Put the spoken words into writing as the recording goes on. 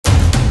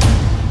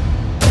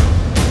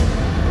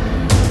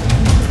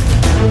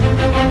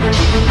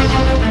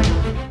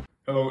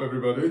Hello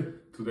everybody,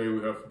 today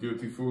we have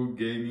beautiful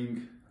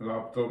gaming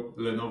laptop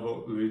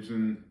Lenovo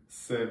Legion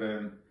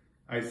 7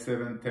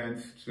 i7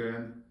 10th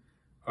Gen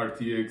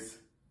RTX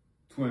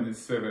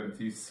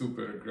 2070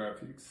 Super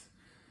Graphics.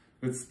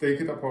 Let's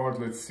take it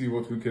apart, let's see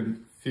what we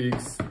can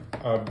fix,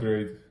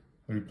 upgrade,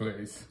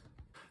 replace.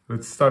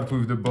 Let's start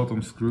with the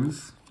bottom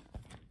screws.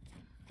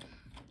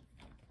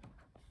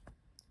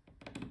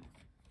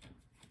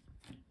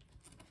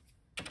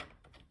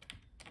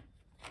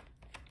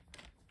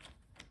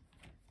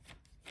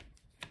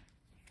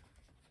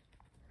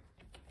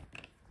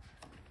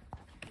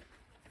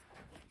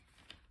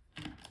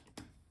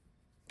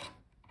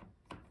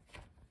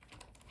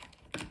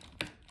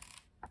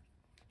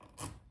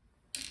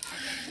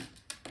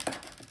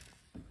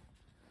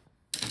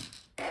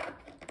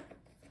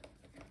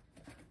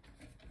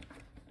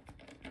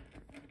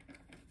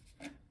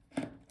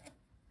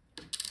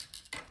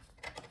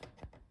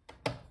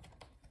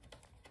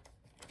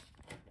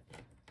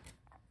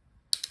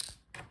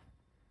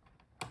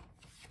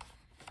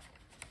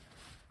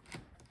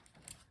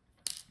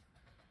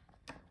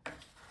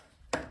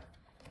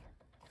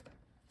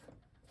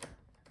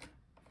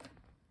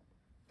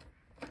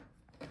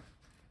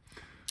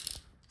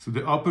 So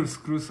the upper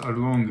screws are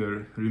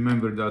longer.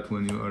 Remember that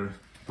when you are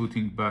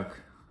putting back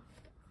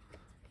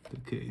the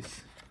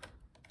case.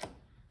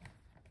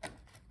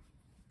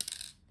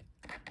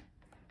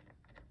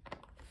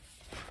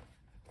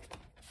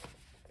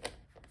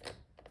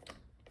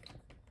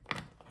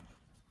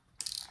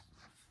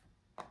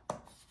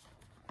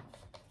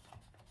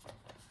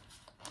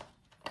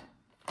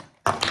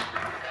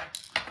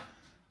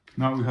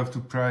 Now we have to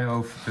pry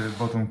off the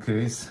bottom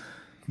case.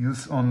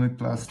 Use only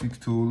plastic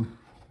tool.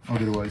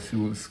 Otherwise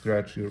you will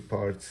scratch your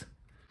parts.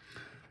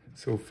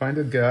 So find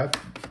a gap,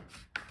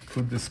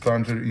 put the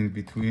sponger in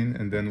between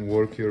and then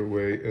work your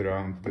way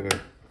around the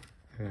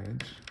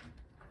edge.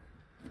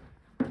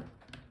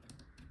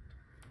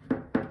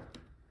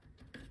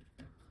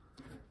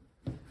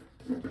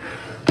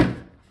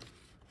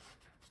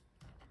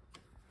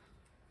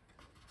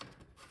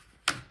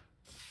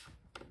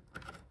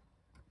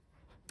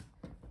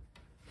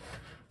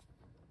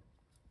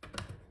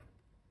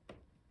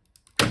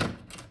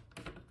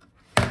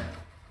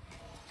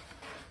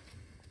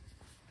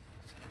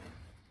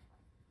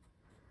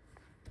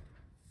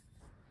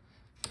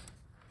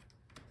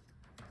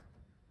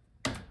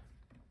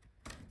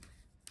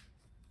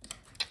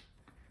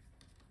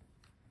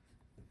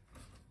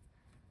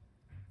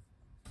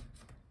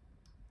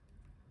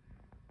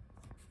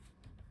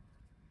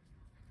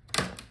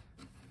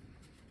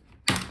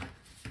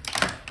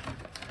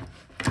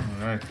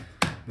 Alright,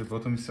 the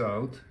bottom is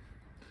out.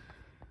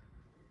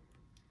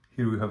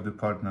 Here we have the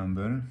part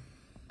number.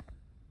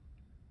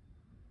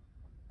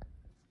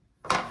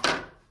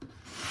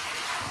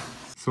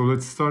 So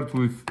let's start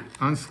with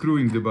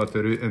unscrewing the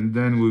battery and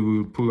then we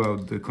will pull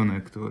out the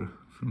connector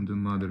from the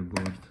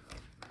motherboard.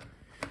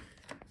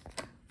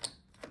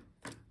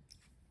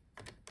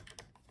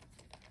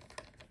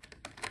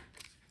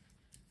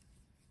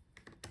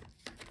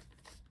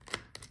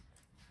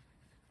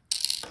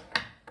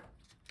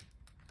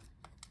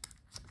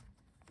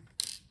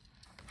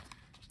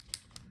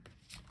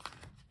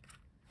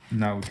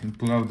 Now we can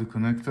pull out the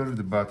connector,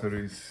 the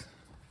battery is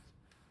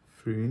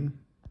free.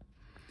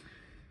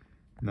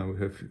 Now we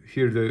have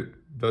here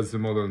that's the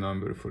model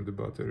number for the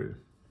battery.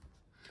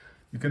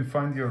 You can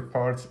find your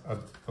parts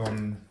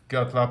on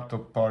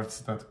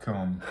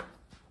getlaptopparts.com.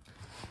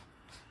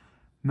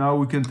 Now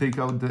we can take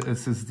out the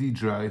SSD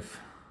drive.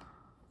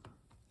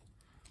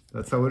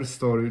 That's our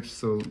storage,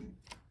 so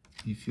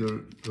if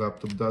your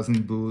laptop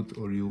doesn't boot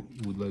or you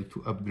would like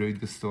to upgrade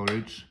the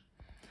storage,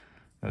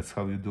 that's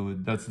how you do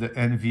it. That's the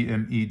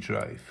NVMe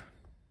drive.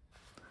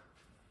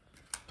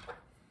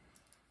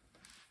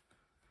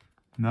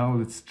 Now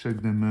let's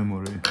check the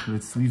memory.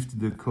 Let's lift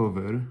the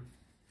cover.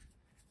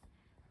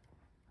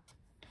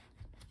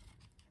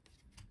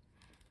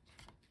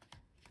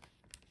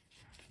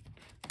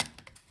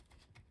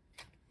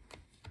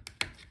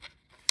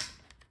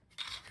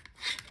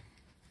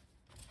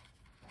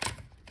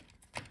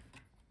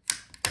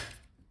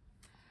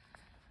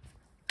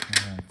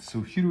 So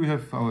here we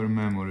have our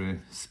memory.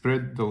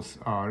 Spread those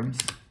arms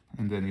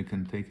and then you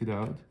can take it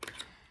out.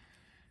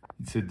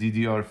 It's a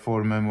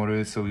DDR4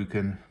 memory, so you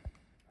can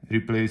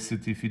replace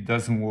it if it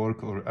doesn't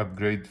work or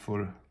upgrade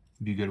for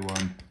bigger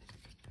one.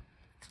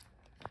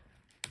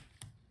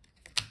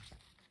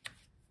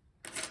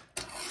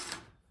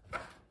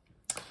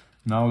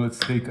 Now let's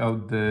take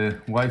out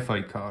the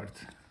Wi-Fi card.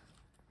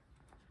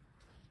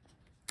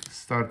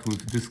 Start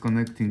with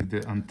disconnecting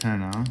the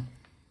antenna.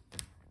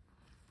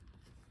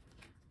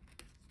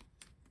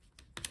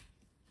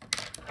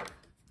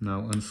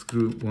 Now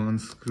unscrew one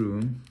screw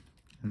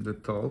on the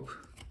top.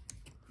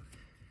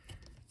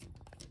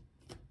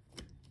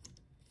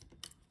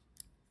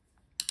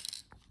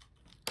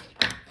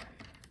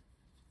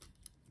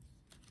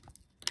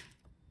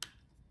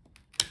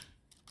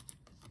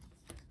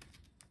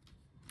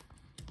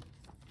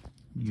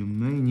 You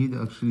may need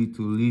actually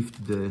to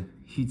lift the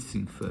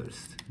heatsink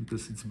first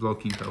because it's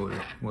blocking our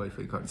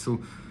Wi-Fi card.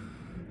 So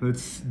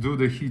let's do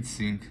the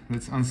heatsink.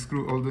 Let's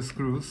unscrew all the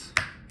screws.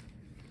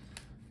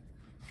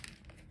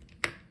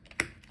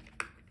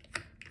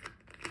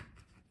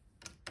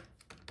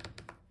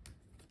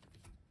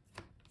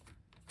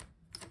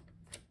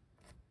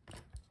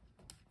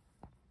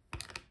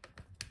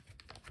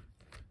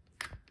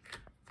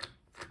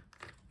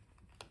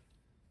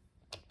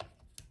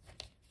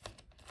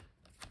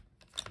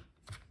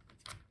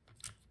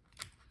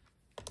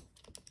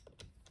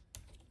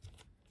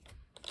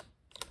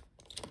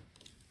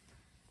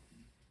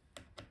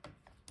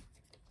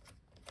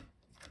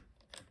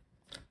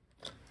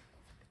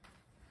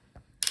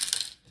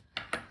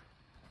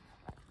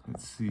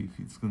 Let's see if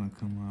it's gonna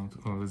come out.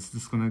 Oh, let's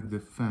disconnect the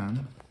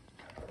fan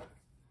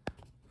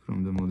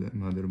from the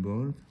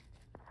motherboard.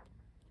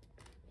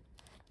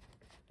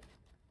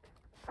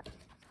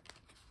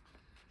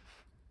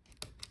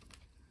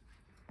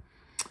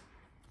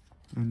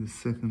 And the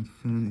second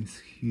fan is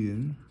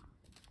here.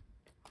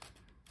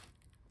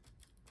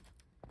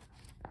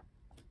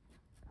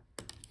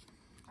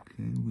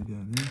 Okay, we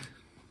got it.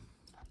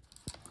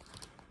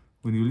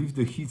 When you leave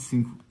the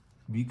heatsink,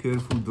 be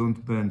careful,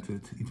 don't bend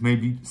it. It may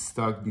be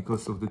stuck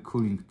because of the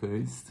cooling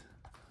paste.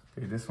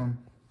 Okay, this one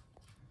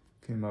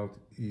came out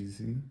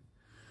easy.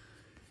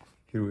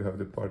 Here we have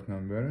the part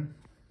number.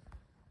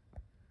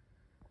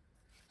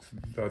 So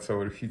that's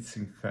our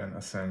heatsink fan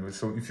assembly.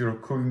 So if your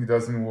cooling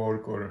doesn't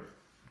work or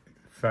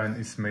fan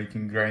is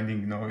making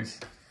grinding noise,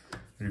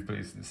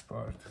 replace this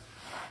part.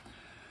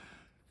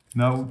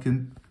 Now we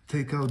can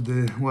take out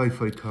the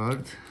Wi-Fi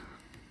card.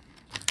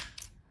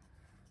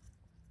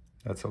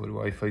 That's our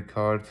Wi-Fi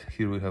card.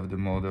 Here we have the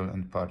model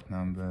and part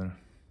number.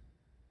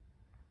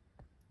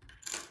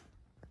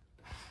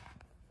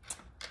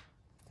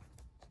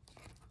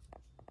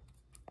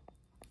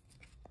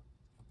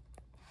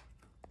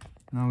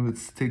 Now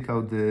let's take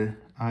out the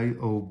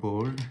I/O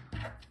board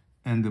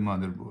and the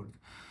motherboard.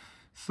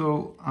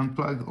 So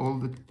unplug all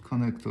the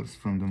connectors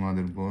from the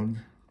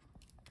motherboard.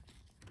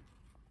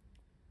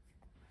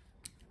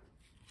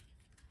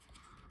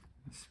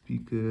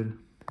 Speaker.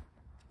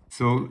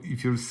 So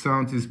if your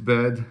sound is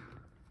bad,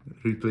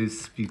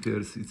 replace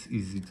speakers. It's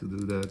easy to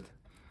do that.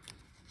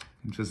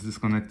 Just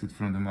disconnect it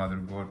from the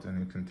motherboard and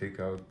you can take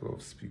out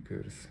both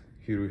speakers.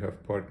 Here we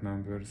have part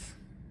numbers.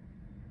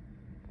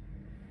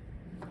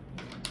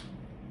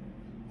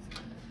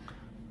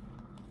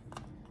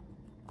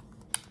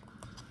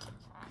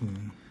 Okay.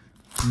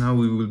 Now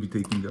we will be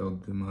taking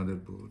out the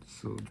motherboard.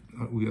 So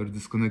we are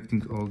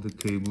disconnecting all the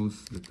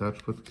cables, the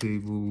touchpad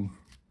cable,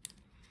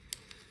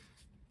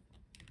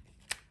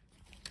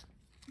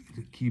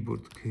 the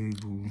keyboard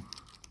cable.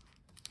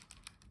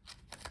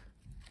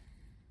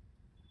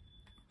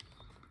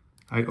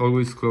 I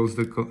always close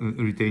the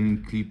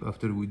retaining clip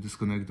after we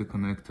disconnect the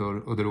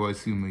connector,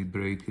 otherwise you may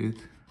break it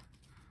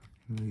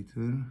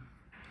later.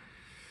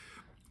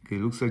 Okay,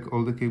 looks like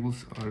all the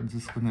cables are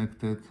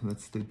disconnected.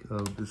 Let's take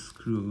out the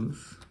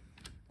screws.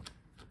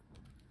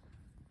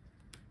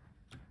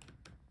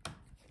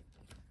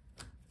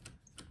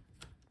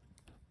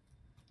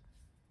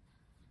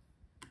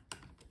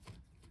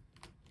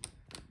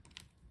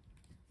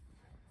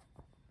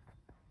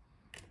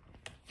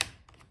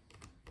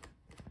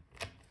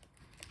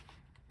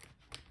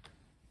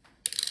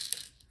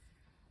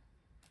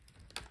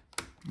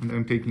 And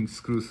I'm taking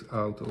screws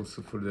out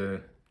also for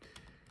the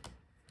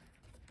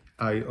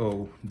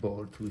I/O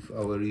board with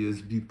our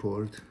USB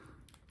port.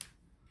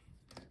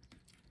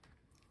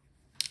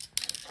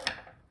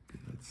 Okay,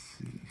 let's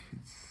see if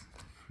it's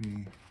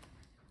free.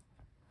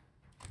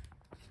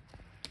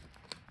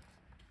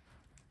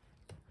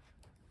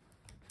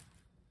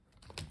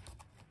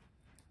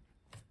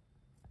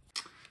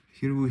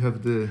 Here we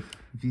have the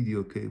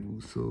video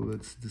cable, so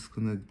let's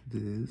disconnect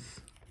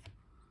this.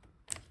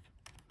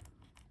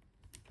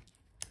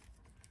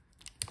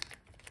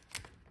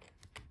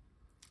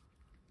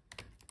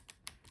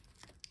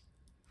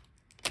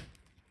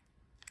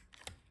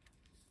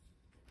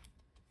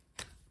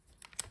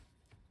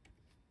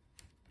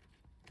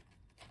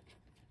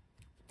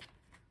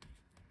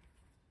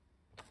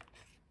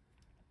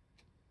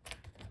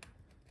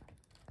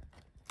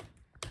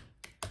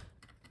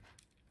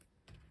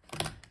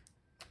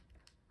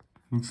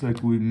 Looks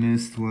like we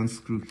missed one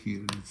screw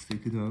here. Let's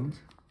take it out.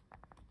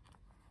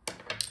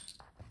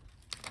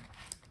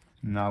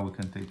 Now we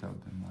can take out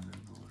the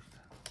motherboard.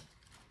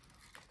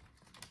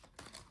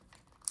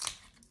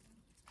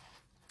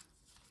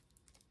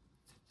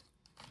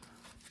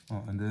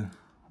 Oh, and the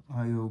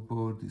I/O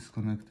board is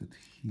connected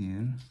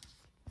here.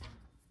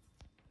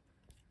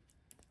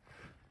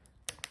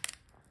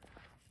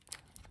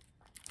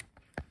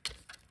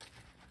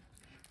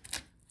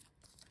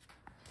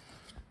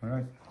 All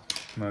right.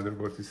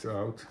 Motherboard is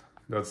out.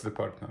 That's the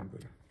part number.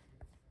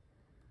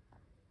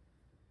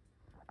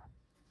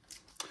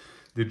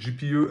 The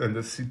GPU and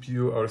the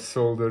CPU are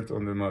soldered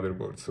on the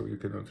motherboard, so you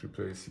cannot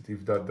replace it.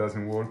 If that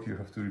doesn't work, you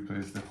have to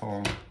replace the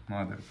whole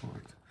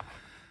motherboard.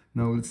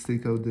 Now let's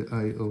take out the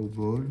I/O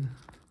board.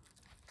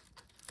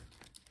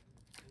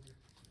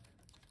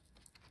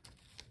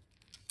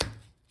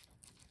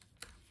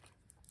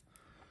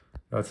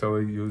 That's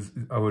our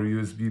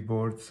USB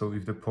board, so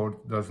if the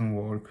port doesn't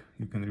work,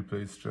 you can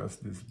replace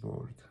just this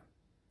board.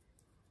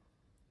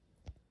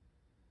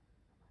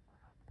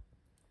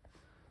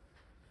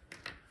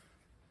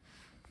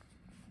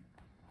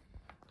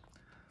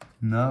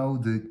 Now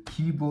the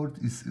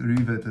keyboard is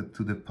riveted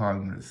to the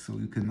Palmrest, so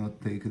you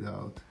cannot take it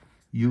out.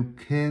 You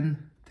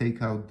can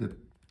take out the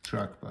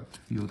trackpad.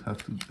 You would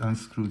have to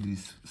unscrew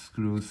these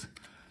screws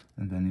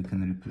and then you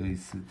can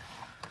replace it.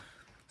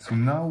 So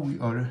now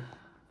we're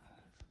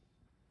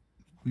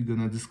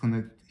gonna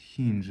disconnect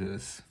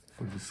hinges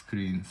for the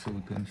screen so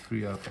we can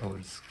free up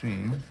our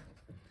screen.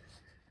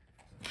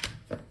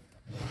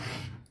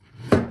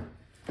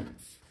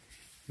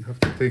 You have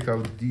to take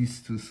out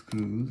these two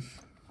screws.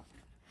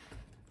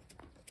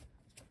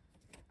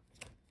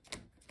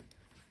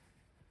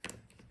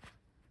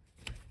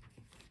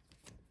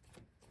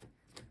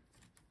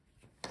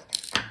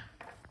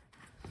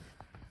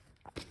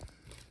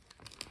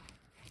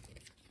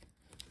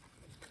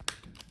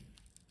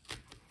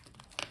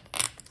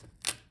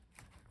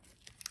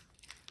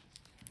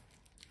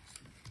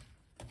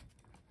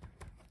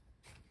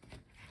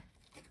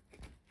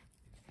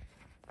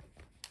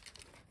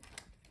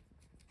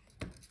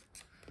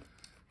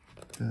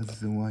 That's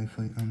the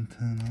Wi-Fi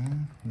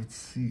antenna. Let's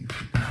see.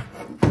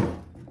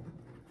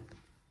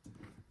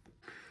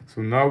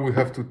 So now we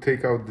have to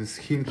take out this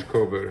hinge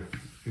cover.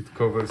 It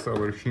covers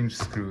our hinge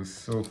screws.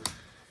 So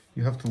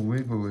you have to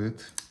wiggle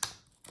it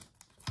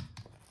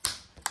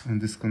and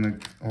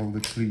disconnect all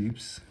the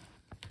clips.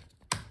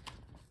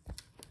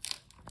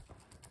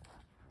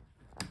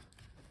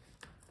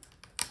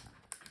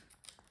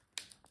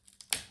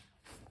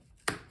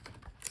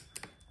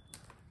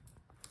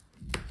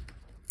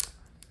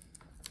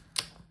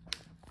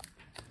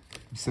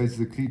 Besides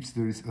the clips,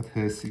 there is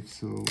adhesive,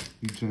 so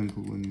be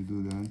gentle when you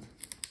do that.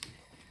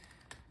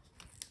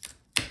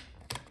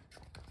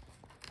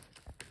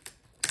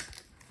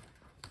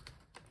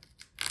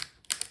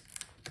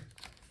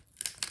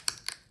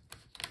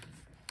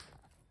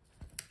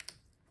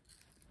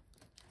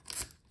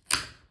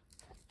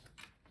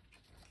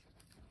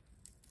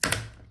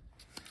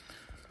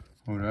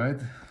 All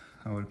right,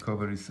 our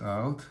cover is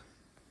out.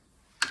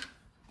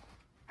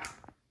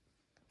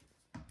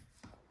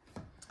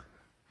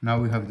 Now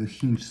we have the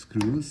hinge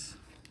screws.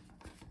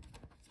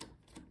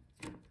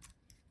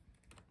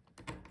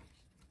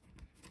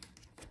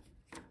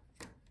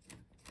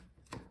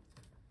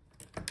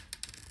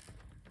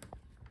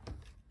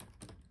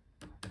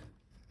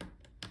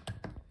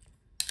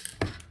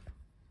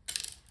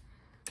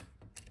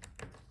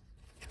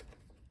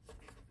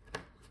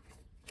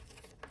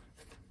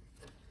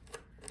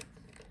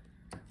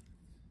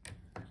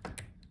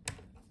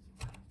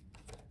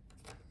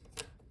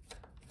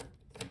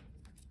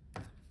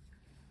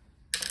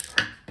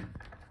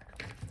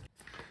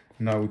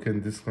 Now we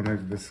can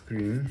disconnect the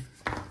screen.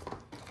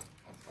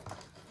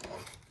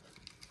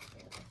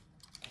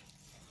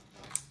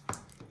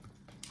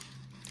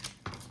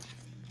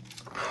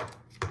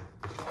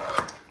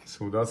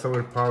 So that's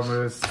our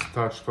Palmrest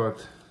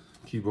touchpad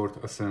keyboard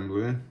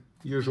assembly.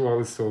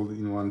 Usually sold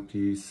in one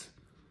piece.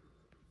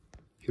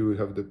 Here we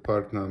have the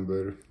part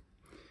number.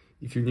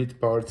 If you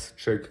need parts,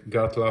 check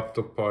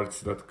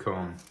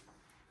gotlaptopparts.com.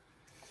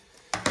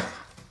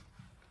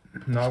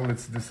 Now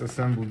let's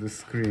disassemble the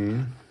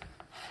screen.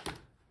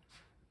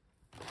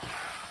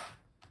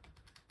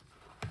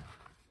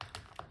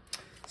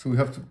 So we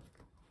have to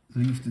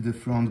lift the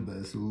front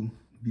bezel,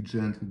 be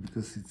gentle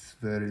because it's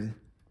very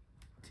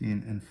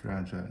thin and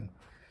fragile.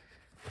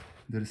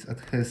 There is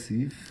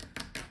adhesive,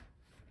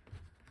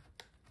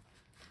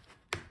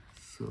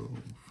 so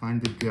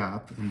find the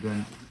gap and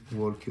then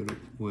work your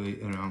way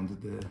around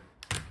the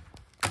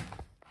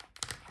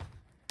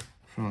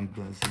front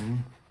bezel.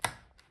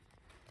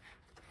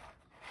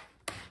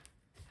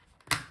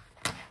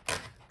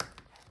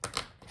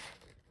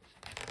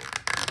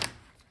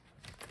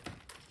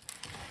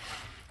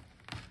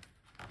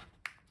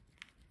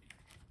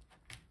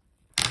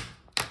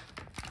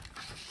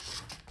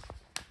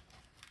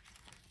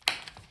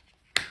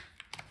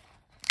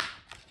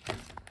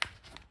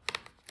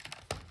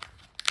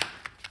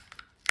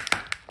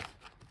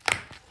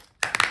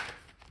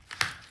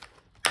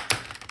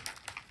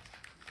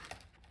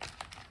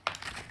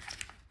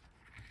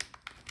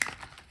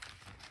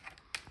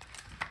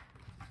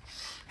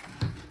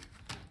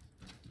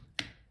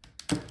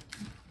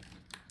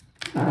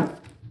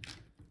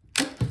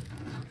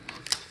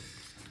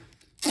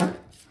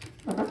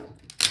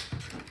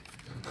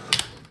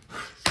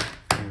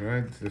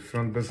 Alright, the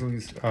front bezel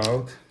is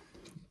out.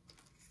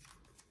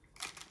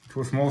 It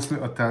was mostly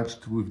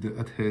attached with the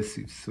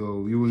adhesive,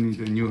 so you will need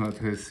a new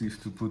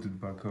adhesive to put it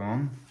back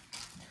on.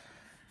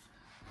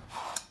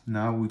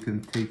 Now we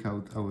can take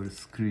out our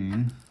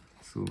screen,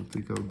 so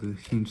take out the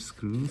hinge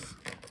screws.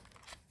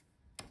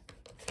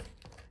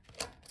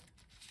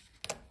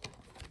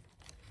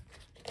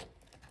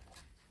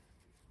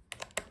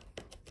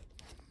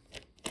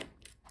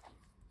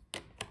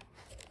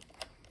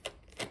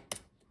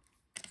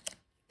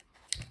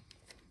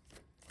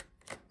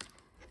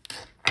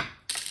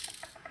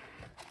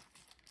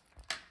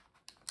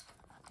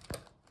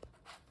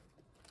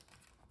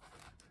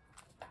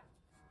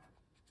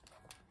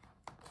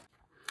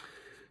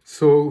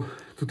 So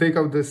to take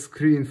out the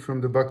screen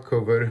from the back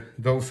cover,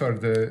 those are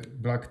the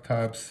black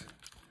tabs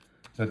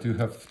that you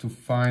have to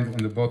find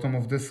on the bottom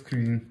of the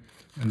screen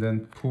and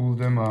then pull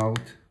them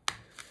out.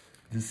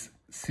 This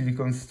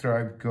silicone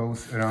stripe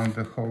goes around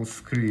the whole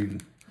screen.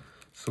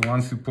 So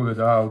once you pull it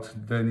out,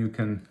 then you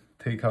can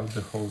take out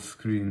the whole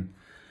screen.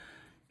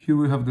 Here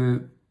we have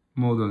the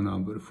model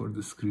number for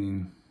the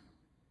screen.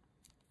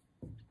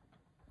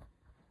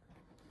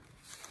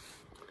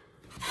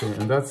 Okay,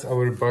 and that's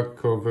our back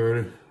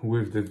cover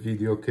with the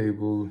video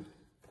cable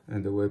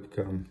and the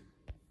webcam.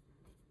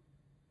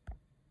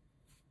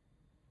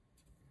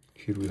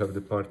 Here we have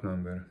the part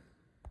number.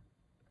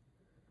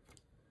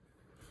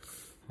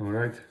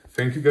 Alright,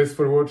 thank you guys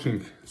for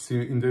watching. See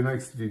you in the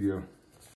next video.